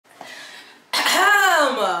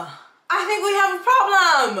I think we have a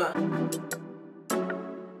problem.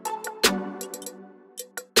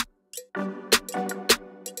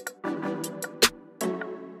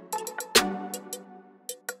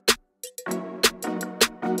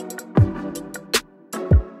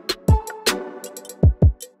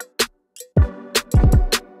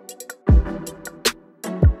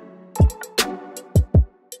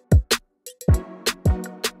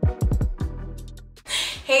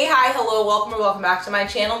 Hey, hi, hello, welcome or welcome back to my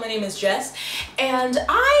channel. My name is Jess, and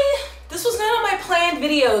this was not on my planned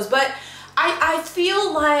videos, but I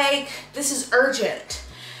feel like this is urgent.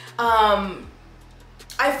 I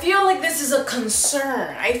feel like this is a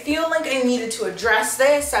concern. I feel like I needed to address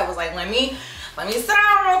this. I was like, let me sit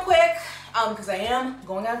down real quick, because I am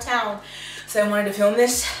going out of town, so I wanted to film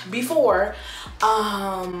this before.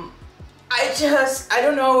 I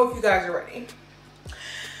don't know if you guys are ready.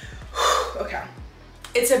 Okay.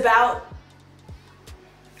 It's about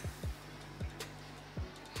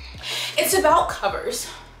covers.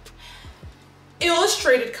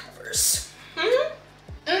 Illustrated covers.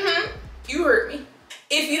 You heard me.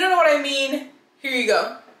 If you don't know what I mean, here you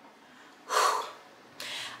go.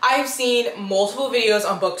 I've seen multiple videos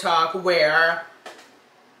on Book Talk where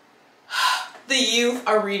the youth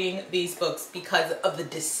are reading these books because of the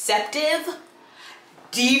deceptive,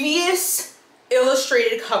 devious,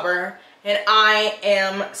 illustrated cover. And I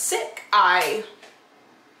am sick. I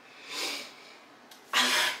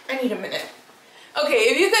need a minute. Okay,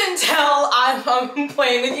 if you couldn't tell, I'm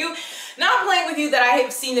playing with you. Not playing with you that I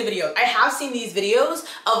have seen the videos. I have seen these videos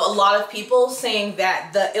of a lot of people saying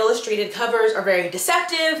that the illustrated covers are very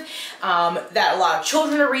deceptive, that a lot of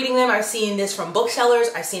children are reading them. I've seen this from booksellers.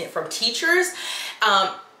 I've seen it from teachers.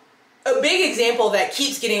 A big example that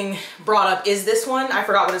keeps getting brought up is this one. I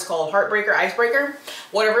forgot what it's called. Heartbreaker, Icebreaker,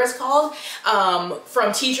 whatever it's called.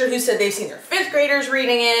 From teacher who said they've seen their 5th graders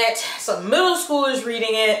reading it, some middle schoolers reading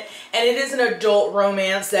it, and it is an adult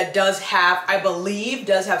romance that does have, I believe,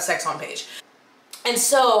 does have sex on page. And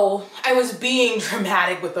so I was being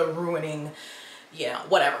dramatic with the ruining,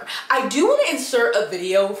 whatever. I do want to insert a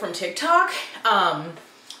video from TikTok. I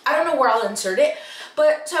don't know where I'll insert it.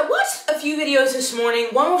 But so I watched a few videos this morning.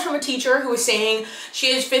 One was from a teacher who was saying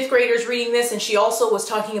she has 5th graders reading this, and she also was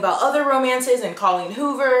talking about other romances and Colleen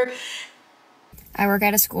Hoover. I work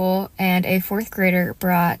at a school, and a 4th grader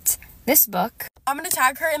brought this book. I'm gonna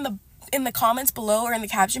tag her in the comments below or in the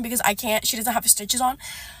caption because she doesn't have stitches on.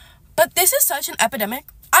 But this is such an epidemic.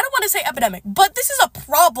 I don't want to say epidemic, but this is a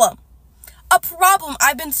problem. A problem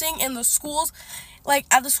I've been seeing in the schools, like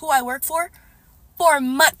at the school I work for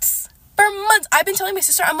months. For months, I've been telling my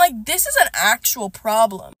sister, I'm like, this is an actual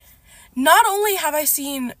problem. Not only have I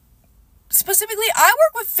seen, specifically, I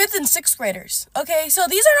work with 5th and 6th graders, okay? So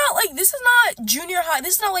these are not like, this is not junior high,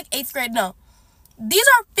 this is not like 8th grade, no. These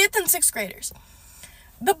are 5th and 6th graders.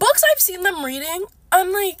 The books I've seen them reading,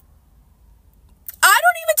 I'm like, I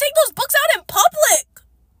don't even take those books out in public.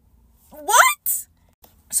 What?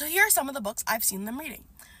 So here are some of the books I've seen them reading.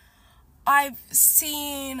 I've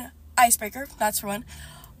seen Icebreaker, that's for one.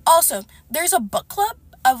 Also, there's a book club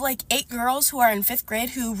of like 8 girls who are in 5th grade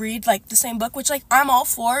who read like the same book, which like I'm all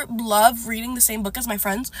for, love reading the same book as my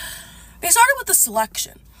friends. They started with the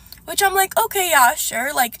selection, which I'm like, okay, yeah,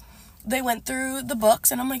 sure. Like they went through the books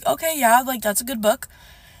and I'm like, okay, yeah, like that's a good book.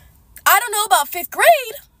 I don't know about 5th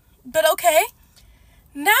grade, but okay.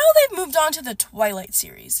 Now they've moved on to the Twilight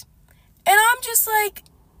series. And I'm just like,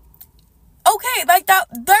 okay, like the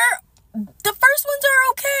first ones are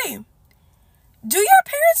okay. Do your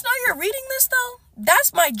parents know you're reading this, though?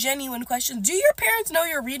 That's my genuine question. Do your parents know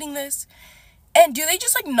you're reading this? And do they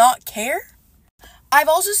just, like, not care? I've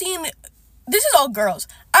also seen, this is all girls.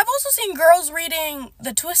 I've also seen girls reading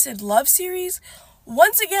the Twisted Love series.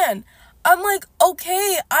 Once again, I'm like,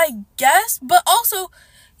 okay, I guess. But also,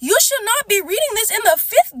 you should not be reading this in the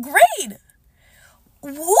 5th grade.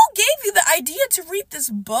 Who gave you the idea to read this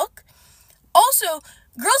book? Also,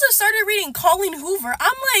 girls have started reading Colleen Hoover.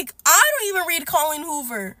 I'm like, I don't even read Colleen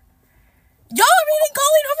Hoover. Y'all reading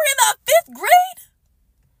Colleen Hoover in the 5th grade?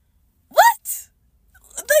 What?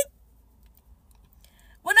 Like,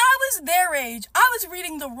 when I was their age, I was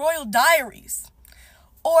reading the Royal Diaries.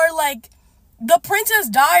 Or, like, the Princess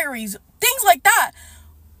Diaries. Things like that.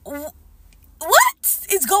 What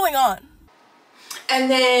is going on? And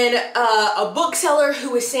then a bookseller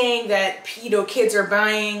who was saying that, kids are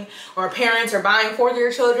buying, or parents are buying for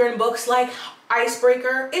their children books like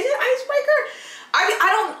Icebreaker. Is it Icebreaker?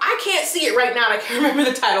 I can't see it right now. I can't remember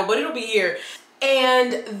the title, but it'll be here.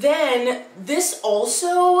 And then this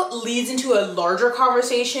also leads into a larger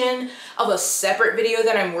conversation of a separate video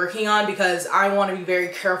that I'm working on because I want to be very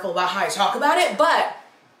careful about how I talk about it. But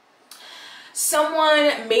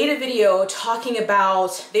someone made a video talking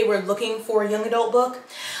about they were looking for a young adult book,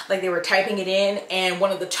 like they were typing it in, and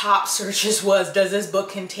one of the top searches was, does this book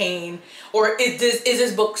contain, or is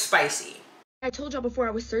this book spicy? I told y'all before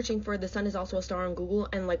I was searching for The Sun Is Also a Star on Google,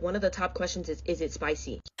 and like one of the top questions is it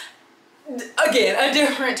spicy? Again, a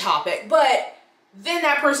different topic, but then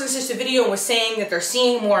that person sent a video and was saying that they're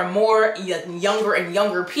seeing more and more younger and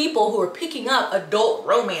younger people who are picking up adult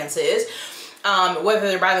romances, whether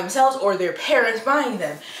they're by themselves or their parents buying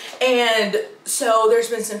them. And so there's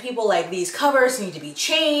been some people like, these covers need to be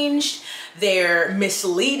changed. They're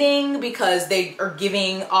misleading because they are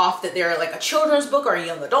giving off that they're like a children's book or a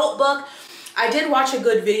young adult book. I did watch a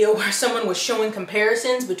good video where someone was showing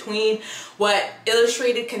comparisons between what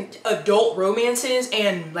illustrated adult romances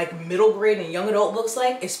and like middle grade and young adult books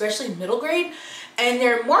like, especially middle grade, and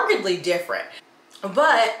they're markedly different.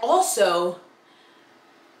 But also,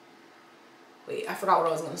 wait, I forgot what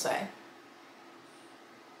I was gonna say.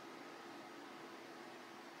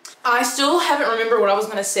 I still haven't remembered what I was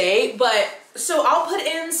gonna say, but so I'll put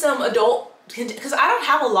in some adult, because I don't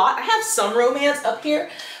have a lot. I have some romance up here,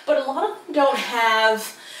 but a lot of them don't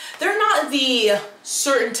have, they're not the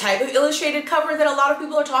certain type of illustrated cover that a lot of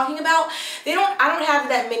people are talking about. I don't have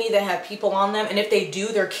that many that have people on them, and if they do,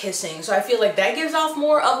 they're kissing. So I feel like that gives off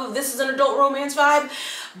more of this is an adult romance vibe.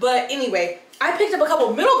 But anyway, I picked up a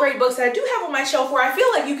couple middle grade books that I do have on my shelf where I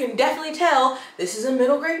feel like you can definitely tell this is a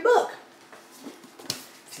middle grade book.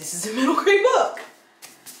 This is a middle grade book.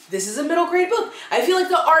 This is a middle grade book. I feel like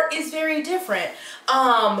the art is very different.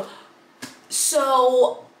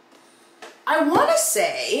 So I want to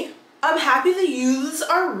say I'm happy the youths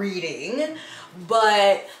are reading,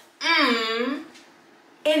 but and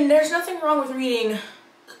there's nothing wrong with reading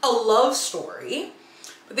a love story,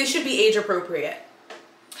 but they should be age appropriate.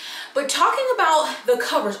 But talking about the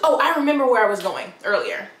covers, oh, I remember where I was going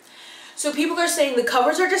earlier. So people are saying the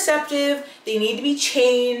covers are deceptive, they need to be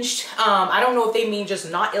changed. I don't know if they mean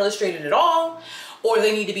just not illustrated at all, or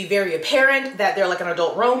they need to be very apparent that they're like an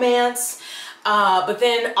adult romance. But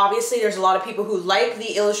then obviously there's a lot of people who like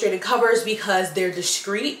the illustrated covers because they're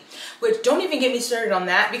discreet, which don't even get me started on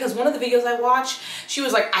that, because one of the videos I watched, she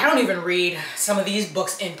was like, I don't even read some of these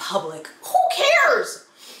books in public. Who cares?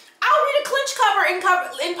 I'll read a clinch cover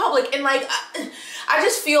in public, and like, I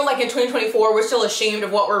just feel like in 2024, we're still ashamed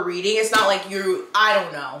of what we're reading. It's not like I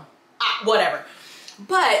don't know, whatever.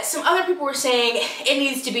 But some other people were saying it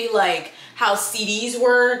needs to be like how CDs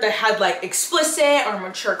were that had like explicit or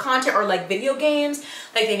mature content, or like video games,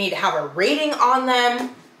 like they need to have a rating on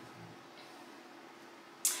them.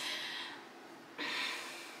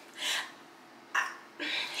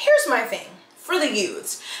 Here's my thing for the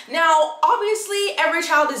youths. Now, obviously every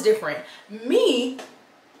child is different. Me,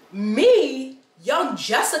 young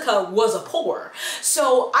Jessica was a poor,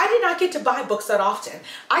 so I did not get to buy books that often.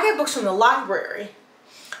 I got books from the library,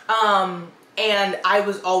 and I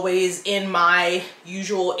was always in my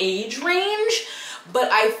usual age range, but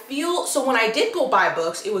I feel, so when I did go buy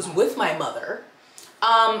books, it was with my mother,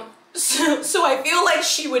 so I feel like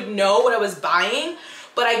she would know what I was buying,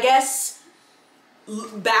 but I guess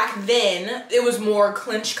back then it was more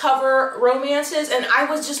clinch cover romances, and I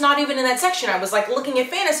was just not even in that section. I was like looking at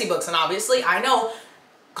fantasy books, and obviously I know,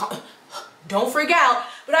 don't freak out,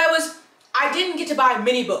 but I didn't get to buy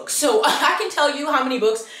many books. So I can tell you how many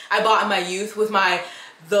books I bought in my youth with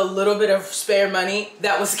the little bit of spare money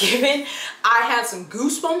that was given. I had some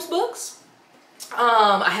Goosebumps books,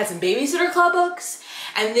 I had some Babysitter Club books,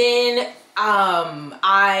 and then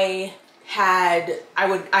I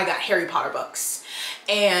got Harry Potter books,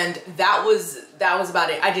 and that was about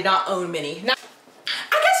it. I did not own many. Now,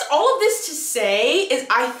 I guess all of this to say is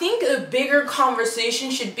I think a bigger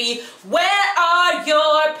conversation should be, where are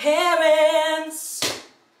your parents?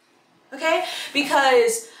 Okay?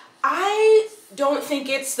 Because I don't think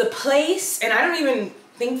it's the place, and I don't even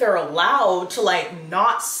think they're allowed to like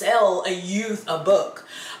not sell a youth a book.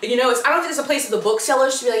 You know, I don't think it's a place of the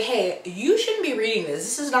booksellers to be like, hey, you shouldn't be reading this.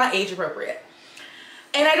 This is not age appropriate.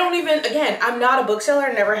 And I don't even, again, I'm not a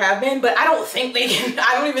bookseller, never have been, but I don't think they can,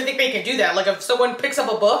 I don't even think they can do that. Like if someone picks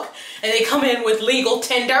up a book and they come in with legal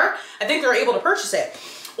tender, I think they're able to purchase it.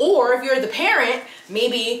 Or if you're the parent,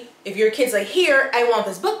 maybe if your kid's like, here, I want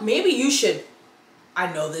this book, maybe you should,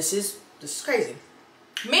 I know this is crazy.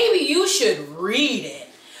 Maybe you should read it,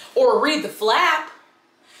 or read the flap.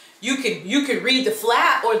 You could read the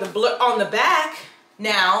flap or the blur on the back.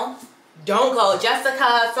 Now, don't go,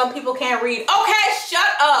 Jessica, some people can't read. Okay, shut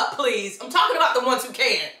up, please. I'm talking about the ones who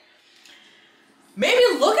can. Maybe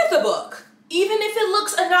look at the book, even if it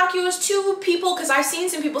looks innocuous to people, because I've seen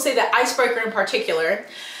some people say that Icebreaker in particular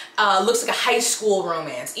looks like a high school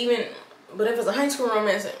romance. Even, But if it's a high school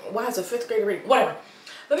romance, why is a 5th grader reading? Whatever.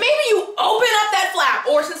 But maybe you open up that flap,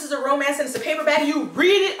 or since it's a romance and it's a paperback, you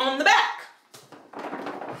read it on the back.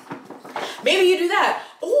 Maybe you do that.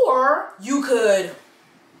 Or you could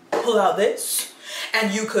pull out this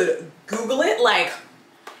and you could Google it, like,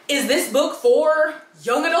 is this book for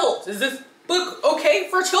young adults? Is this book okay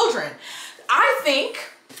for children? I think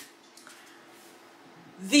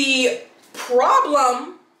the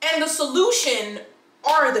problem and the solution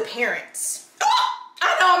are the parents.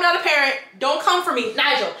 I know I'm not a parent. Don't come for me,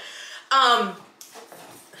 Nigel.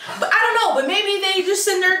 But I don't know, but maybe they just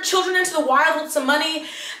send their children into the wild with some money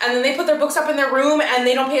and then they put their books up in their room and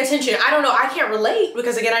they don't pay attention. I don't know. I can't relate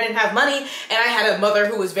because, again, I didn't have money and I had a mother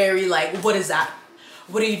who was very like, what is that?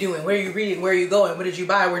 What are you doing? Where are you reading? Where are you going? What did you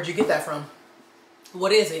buy? Where'd you get that from?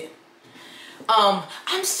 What is it?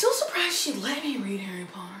 I'm still surprised she let me read Harry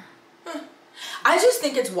Potter. I just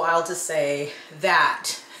think it's wild to say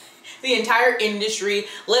that the entire industry,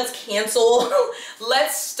 let's cancel,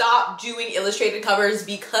 let's stop doing illustrated covers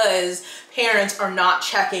because parents are not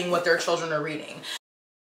checking what their children are reading.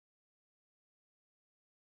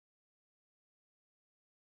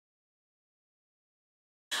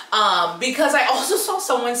 Because I also saw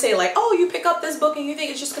someone say like, oh, you pick up this book and you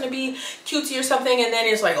think it's just gonna be cutesy or something, and then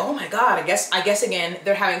it's like, oh my god, I guess again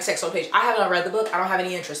they're having sex on the page. I have not read the book. I don't have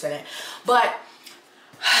any interest in it. But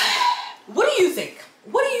what do you think?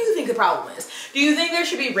 What do you think the problem is? Do you think there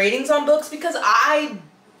should be ratings on books? Because I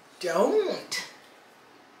don't.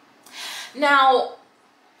 Now,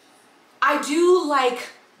 I do like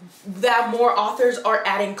that more authors are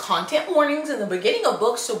adding content warnings in the beginning of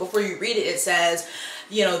books. So before you read it, it says,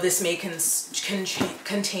 you know, this may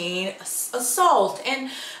contain assault and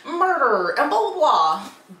murder and blah, blah, blah.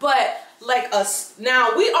 But like us,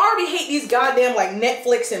 now we already hate these goddamn like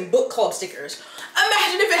Netflix and book club stickers.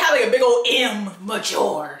 Imagine if it had like a big old M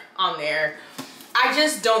mature on there. I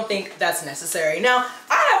just don't think that's necessary. Now,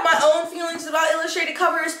 I have my own feelings about illustrated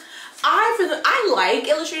covers. I like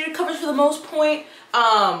illustrated covers for the most point.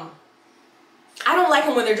 I don't like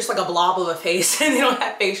them when they're just like a blob of a face and they don't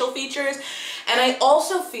have facial features. And I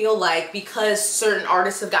also feel like because certain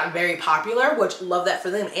artists have gotten very popular, which love that for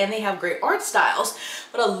them, and they have great art styles,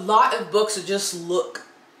 but a lot of books just look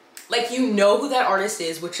like you know who that artist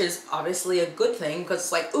is, which is obviously a good thing because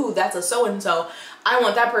it's like, ooh, that's a so-and-so. I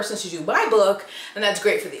want that person to do my book, and that's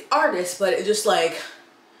great for the artist, but it just like,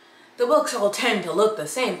 the books all tend to look the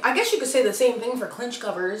same. I guess you could say the same thing for clinch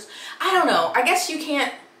covers. I don't know. I guess you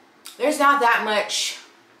can't, there's not that much.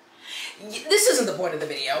 This isn't the point of the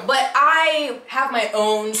video, but I have my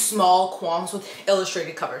own small qualms with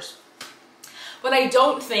illustrated covers. But I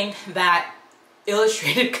don't think that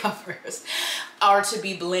illustrated covers are to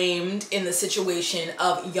be blamed in the situation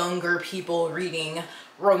of younger people reading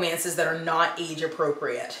romances that are not age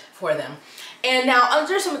appropriate for them. And now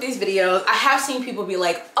under some of these videos, I have seen people be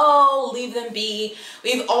like, oh, leave them be.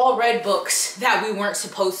 We've all read books that we weren't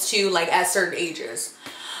supposed to, like at certain ages.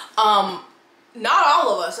 Not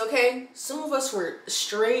all of us, okay? Some of us were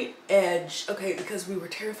straight edge, okay, because we were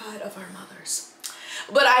terrified of our mothers.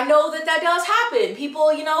 But I know that that does happen.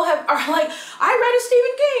 People, you know, are like, I read a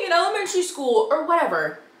Stephen King in elementary school or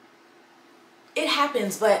whatever. It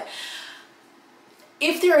happens, but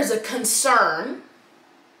if there is a concern,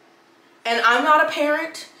 and I'm not a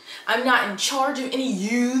parent, I'm not in charge of any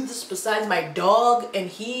youths besides my dog, and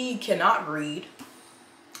he cannot read,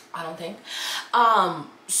 I don't think.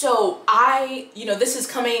 So you know, this is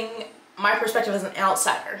coming, my perspective as an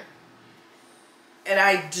outsider. And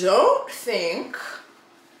I don't think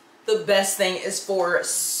the best thing is for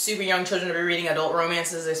super young children to be reading adult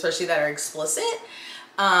romances, especially that are explicit.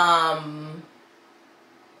 But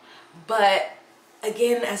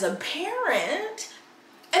again, as a parent,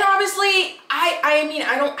 and obviously, I mean,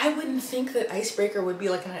 I wouldn't think that Icebreaker would be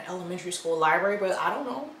like in an elementary school library, but I don't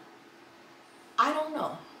know. I don't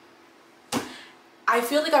know. I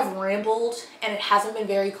feel like I've rambled and it hasn't been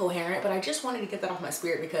very coherent, but I just wanted to get that off my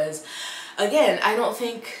spirit because, again, I don't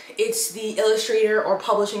think it's the illustrator or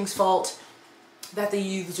publishing's fault that the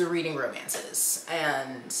youths are reading romances.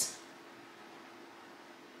 And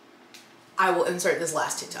I will insert this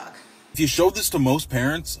last TikTok. If you showed this to most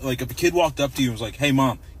parents, like if a kid walked up to you and was like, hey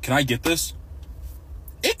mom, can I get this?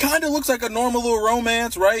 It kind of looks like a normal little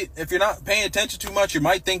romance, right? If you're not paying attention too much, you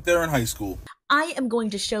might think they're in high school. I am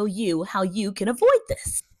going to show you how you can avoid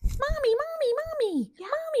this. Mommy, yeah.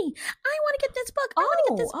 Mommy, I want to get this book. I want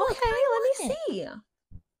to get this book. Okay, let me see.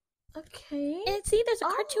 Okay. And see, there's a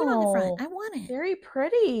cartoon on the front. I want it. Very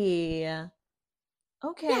pretty.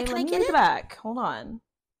 Okay, Yeah, can I let me get read it? the back. Hold on.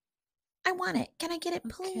 I want it. Can I get it,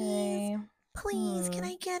 please? Okay. Please, can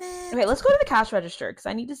I get it? Okay, let's go to the cash register because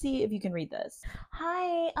I need to see if you can read this.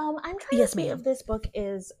 Hi, I'm trying Yes, to see ma'am. if this book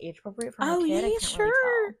is age appropriate for my Oh, kid. I yeah, can't sure.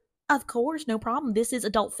 really Of course, no problem. This is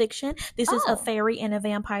adult fiction. This is Oh. a fairy and a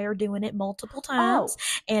vampire doing it multiple times.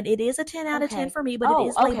 And it is a 10 out of 10 Okay. for me, but it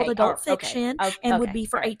is labeled adult fiction and would be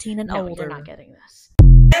for 18 and no, older. You're not getting this.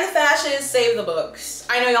 And the fashions save the books.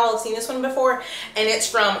 I know y'all have seen this one before, and it's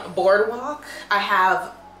from Boredwalk. I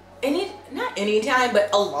have not any time, but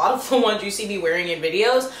a lot of the ones you see me wearing in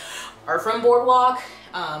videos are from Boardwalk.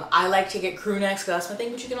 I like to get crew necks because that's my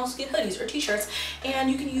thing, but you can also get hoodies or t-shirts,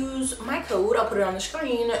 and you can use my code, I'll put it on the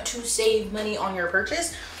screen, to save money on your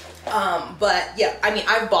purchase. But yeah, I mean,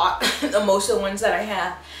 I've bought most of the ones that I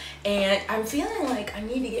have, and I'm feeling like I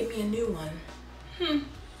need to get me a new one.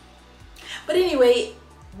 But anyway,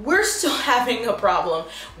 we're still having a problem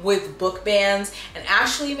with book bans, and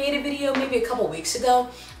Ashley made a video maybe a couple weeks ago,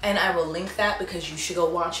 and I will link that because you should go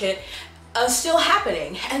watch it. Still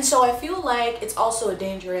happening, and so I feel like it's also a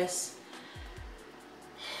dangerous,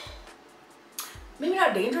 maybe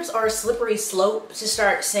not dangerous, or a slippery slope to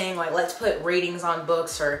start saying like, let's put ratings on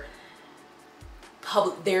books or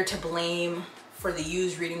public there to blame for the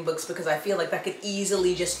used reading books, because I feel like that could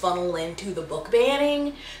easily just funnel into the book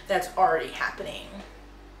banning that's already happening.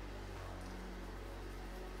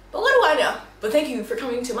 But what do I know? But thank you for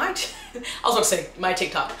coming to my, I was gonna say my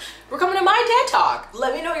TikTok. We're coming to my TED Talk.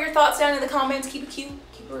 Let me know your thoughts down in the comments. Keep it cute,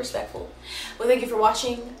 keep it respectful. Well, thank you for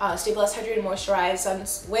watching. Stay blessed, hydrated, moisturized,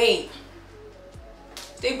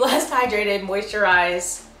 stay blessed, hydrated,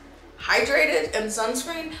 moisturized, hydrated, and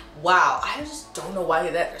sunscreen. Wow, I just don't know why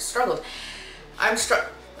that struggled. I'm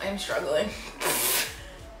struggling.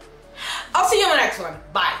 I'll see you in the next one.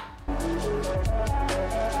 Bye.